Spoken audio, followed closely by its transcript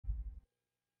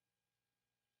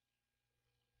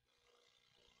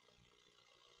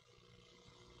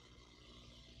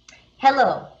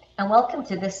Hello, and welcome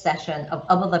to this session of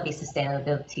Abu Dhabi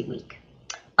Sustainability Week.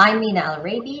 I'm Mina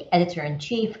Al-Oraibi,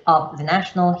 Editor-in-Chief of The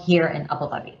National here in Abu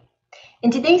Dhabi. In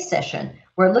today's session,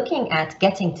 we're looking at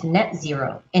getting to net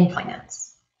zero in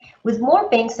finance. With more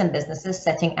banks and businesses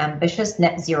setting ambitious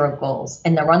net zero goals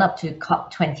in the run-up to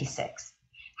COP26,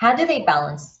 how do they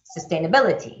balance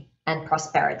sustainability and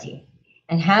prosperity?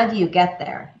 And how do you get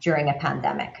there during a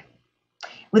pandemic?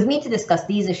 With me to discuss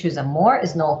these issues and more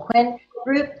is Noel Quinn,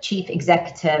 Group Chief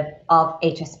Executive of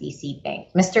HSBC Bank.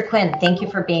 Mr. Quinn, thank you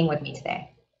for being with me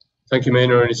today. Thank you,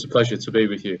 Mina, and it's a pleasure to be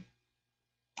with you.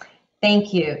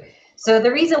 Thank you. So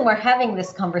the reason we're having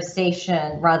this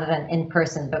conversation rather than in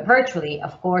person, but virtually,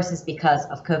 of course, is because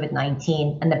of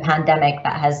COVID-19 and the pandemic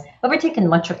that has overtaken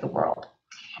much of the world.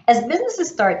 As businesses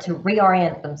start to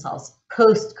reorient themselves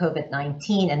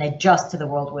post-COVID-19 and adjust to the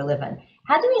world we live in,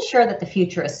 how do we ensure that the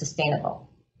future is sustainable?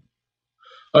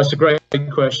 That's a great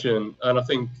question, and I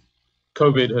think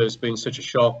COVID has been such a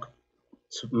shock,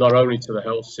 not only to the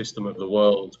health system of the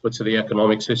world, but to the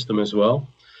economic system as well.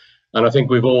 And I think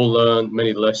we've all learned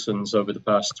many lessons over the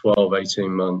past 12,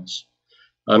 18 months.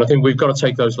 And I think we've got to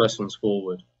take those lessons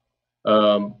forward.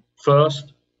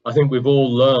 First, I think we've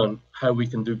all learned how we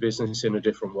can do business in a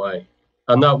different way.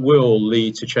 And that will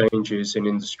lead to changes in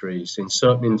industries, in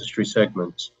certain industry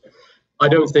segments. I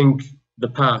don't think the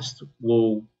past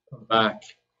will come back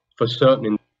for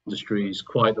certain industries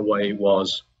quite the way it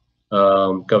was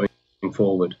going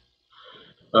forward.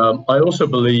 I also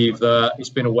believe that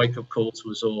it's been a wake-up call to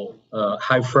us all,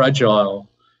 how fragile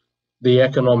the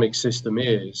economic system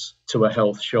is to a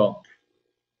health shock.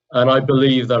 And I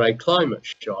believe that a climate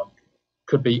shock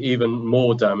could be even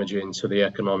more damaging to the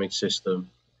economic system.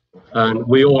 And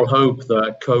we all hope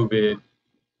that COVID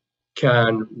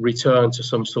can return to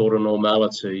some sort of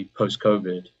normality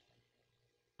post-COVID.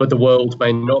 But the world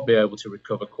may not be able to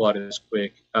recover quite as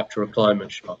quick after a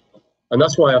climate shock. And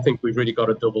that's why I think we've really got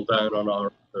to double down on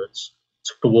our efforts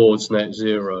towards net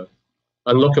zero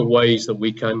and look at ways that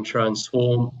we can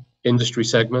transform industry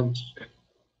segments.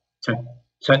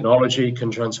 Technology can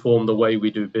transform the way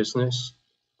we do business.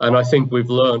 And I think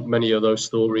we've learned many of those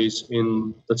stories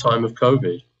in the time of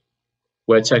COVID,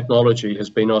 where technology has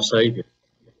been our savior.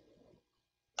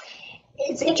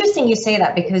 It's interesting you say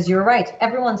that because you're right.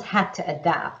 Everyone's had to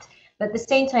adapt. But at the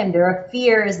same time, there are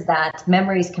fears that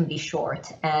memories can be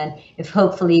short. And if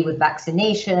hopefully with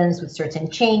vaccinations, with certain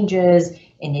changes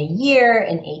in a year,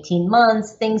 in 18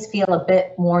 months, things feel a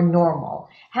bit more normal.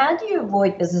 How do you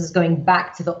avoid businesses going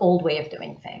back to the old way of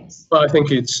doing things? Well, I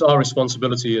think it's our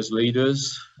responsibility as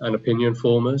leaders and opinion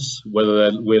formers,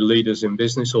 whether we're leaders in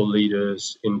business or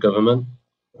leaders in government,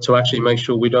 to actually make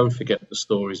sure we don't forget the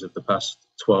stories of the past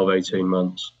 12, 18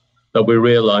 months, that we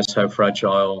realize how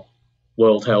fragile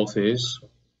world health is,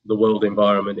 the world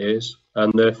environment is,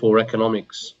 and therefore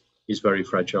economics is very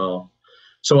fragile.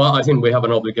 So I think we have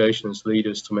an obligation as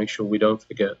leaders to make sure we don't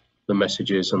forget the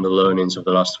messages and the learnings of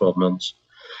the last 12 months.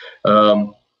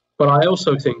 But I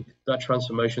also think that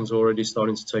transformation is already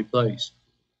starting to take place.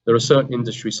 There are certain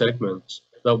industry segments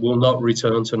that will not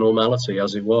return to normality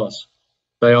as it was.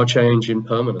 They are changing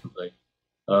permanently.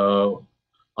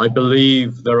 I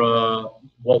believe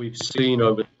what we've seen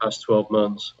over the past 12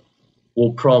 months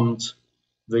will prompt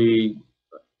the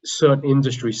certain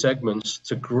industry segments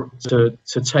to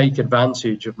take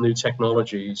advantage of new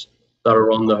technologies that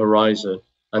are on the horizon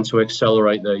and to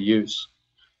accelerate their use.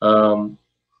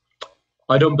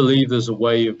 I don't believe there's a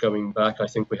way of going back. I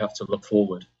think we have to look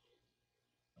forward.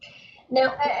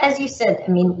 Now, as you said,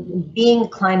 I mean, being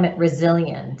climate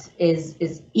resilient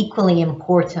is equally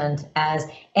important as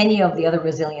any of the other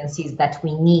resiliencies that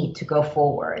we need to go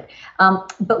forward.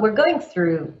 But we're going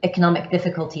through economic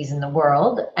difficulties in the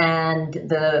world, and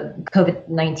the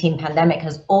COVID-19 pandemic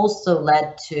has also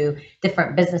led to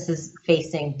different businesses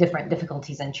facing different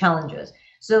difficulties and challenges.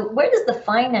 So where does the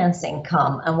financing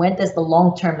come, and when does the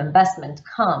long-term investment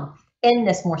come in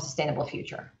this more sustainable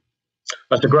future?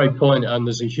 That's a great point, and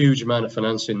there's a huge amount of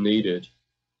financing needed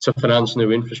to finance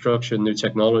new infrastructure, new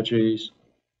technologies,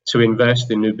 to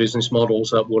invest in new business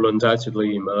models that will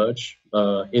undoubtedly emerge.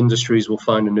 Industries will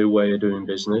find a new way of doing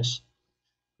business,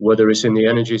 whether it's in the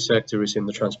energy sector, it's in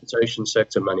the transportation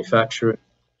sector, manufacturing.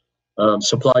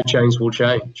 Supply chains will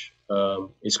change.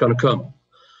 It's going to come.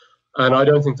 And I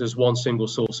don't think there's one single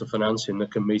source of financing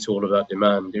that can meet all of that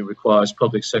demand. It requires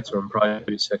public sector and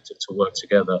private sector to work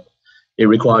together. It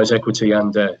requires equity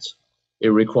and debt. It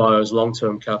requires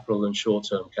long-term capital and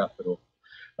short-term capital.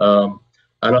 And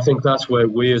I think that's where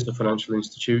we as the financial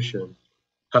institution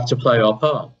have to play our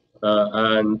part.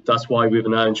 And that's why we've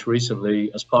announced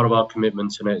recently, as part of our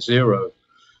commitment to net zero,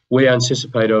 we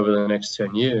anticipate over the next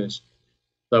 10 years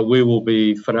that we will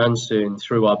be financing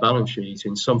through our balance sheet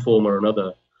in some form or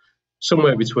another,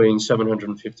 somewhere between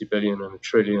 750 billion and a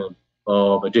trillion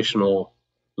of additional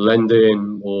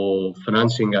lending or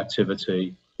financing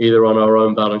activity, either on our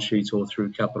own balance sheet or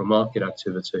through capital market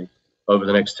activity over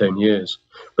the next 10 years.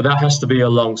 But that has to be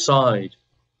alongside,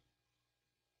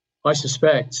 I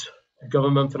suspect,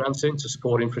 government financing to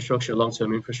support infrastructure,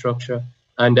 long-term infrastructure,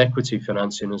 and equity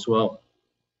financing as well.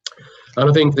 And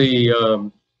I think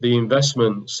the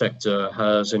investment sector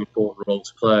has an important role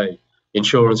to play.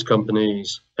 Insurance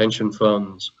companies, pension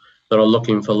funds that are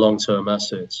looking for long-term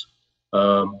assets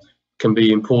can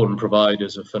be important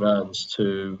providers of finance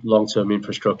to long-term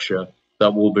infrastructure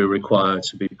that will be required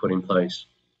to be put in place.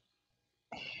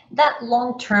 That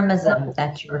long-termism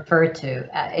that you refer to,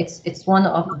 it's one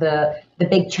of the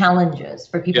big challenges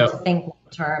for people to think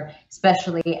long-term,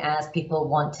 especially as people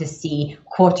want to see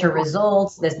quarter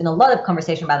results. There's been a lot of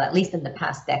conversation about that, at least in the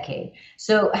past decade.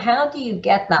 So how do you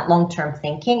get that long-term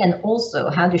thinking, and also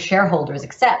how do shareholders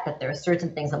accept that there are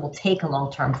certain things that will take a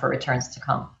long time for returns to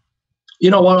come? You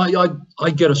know what, I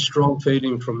get a strong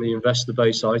feeling from the investor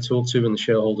base I talk to and the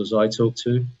shareholders I talk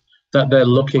to that they're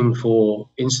looking for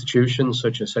institutions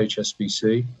such as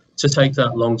HSBC to take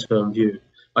that long-term view.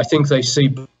 I think they see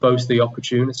both the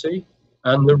opportunity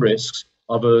and the risks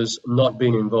of us not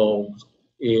being involved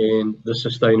in the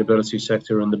sustainability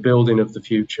sector and the building of the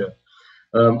future.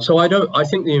 So I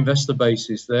think the investor base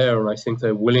is there, and I think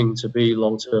they're willing to be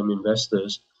long-term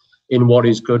investors in what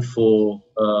is good for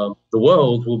the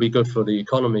world, will be good for the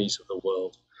economies of the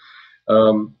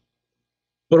world.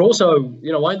 But also,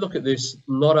 you know, I look at this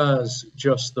not as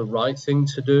just the right thing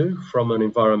to do from an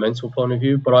environmental point of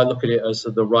view, but I look at it as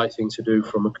the right thing to do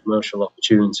from a commercial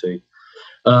opportunity.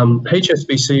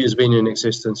 HSBC has been in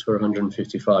existence for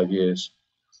 155 years.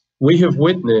 We have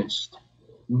witnessed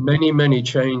many, many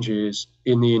changes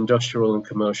in the industrial and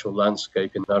commercial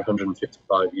landscape in that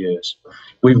 155 years.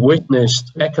 We've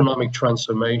witnessed economic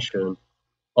transformation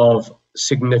of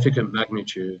significant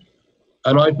magnitude.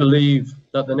 And I believe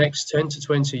that the next 10 to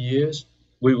 20 years,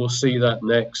 we will see that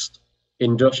next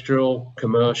industrial,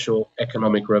 commercial,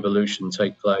 economic revolution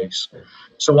take place.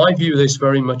 So I view this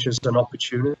very much as an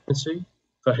opportunity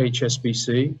for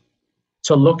HSBC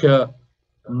to look at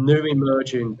new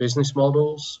emerging business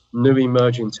models, new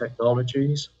emerging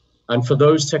technologies, and for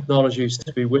those technologies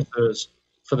to be with us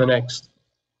for the next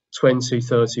 20,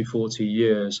 30, 40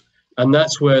 years. And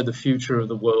that's where the future of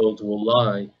the world will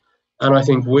lie. And I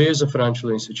think we as a financial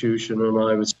institution, and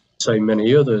I would say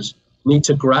many others, need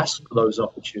to grasp those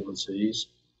opportunities,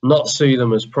 not see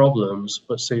them as problems,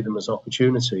 but see them as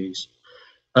opportunities.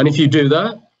 And if you do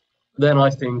that, then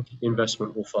I think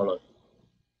investment will follow.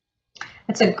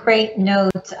 It's a great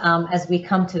note as we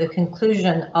come to the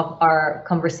conclusion of our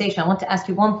conversation. I want to ask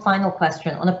you one final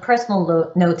question on a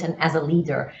personal note and as a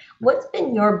leader. What's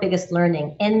been your biggest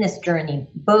learning in this journey,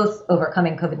 both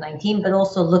overcoming COVID-19, but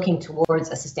also looking towards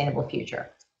a sustainable future?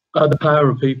 The power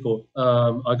of people.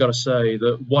 I got to say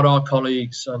that what our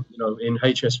colleagues, you know, in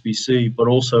HSBC, but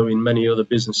also in many other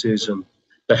businesses and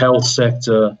the health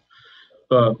sector,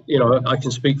 you know, I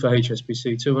can speak for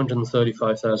HSBC,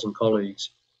 235,000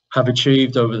 colleagues have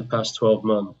achieved over the past 12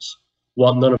 months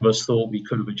what none of us thought we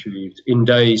could have achieved in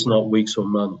days, not weeks or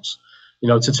months. You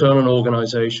know, to turn an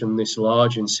organization this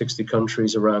large in 60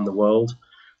 countries around the world,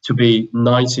 to be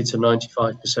 90 to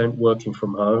 95% working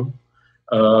from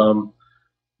home,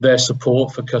 their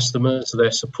support for customers,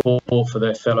 their support for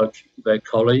their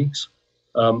colleagues,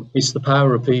 it's the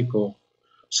power of people,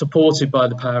 supported by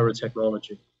the power of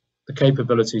technology, the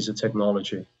capabilities of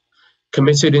technology,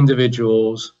 committed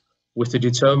individuals with the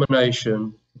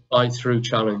determination to fight through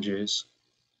challenges,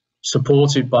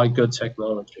 supported by good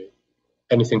technology.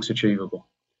 Anything's achievable.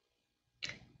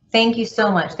 Thank you so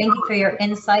much. Thank you for your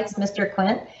insights, Mr.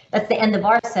 Quinn. That's the end of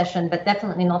our session, but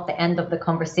definitely not the end of the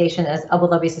conversation. As Abu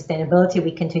Dhabi Sustainability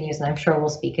Week continues, and I'm sure we'll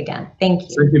speak again. Thank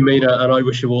you. Thank you, Mina, and I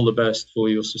wish you all the best for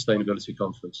your sustainability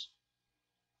conference.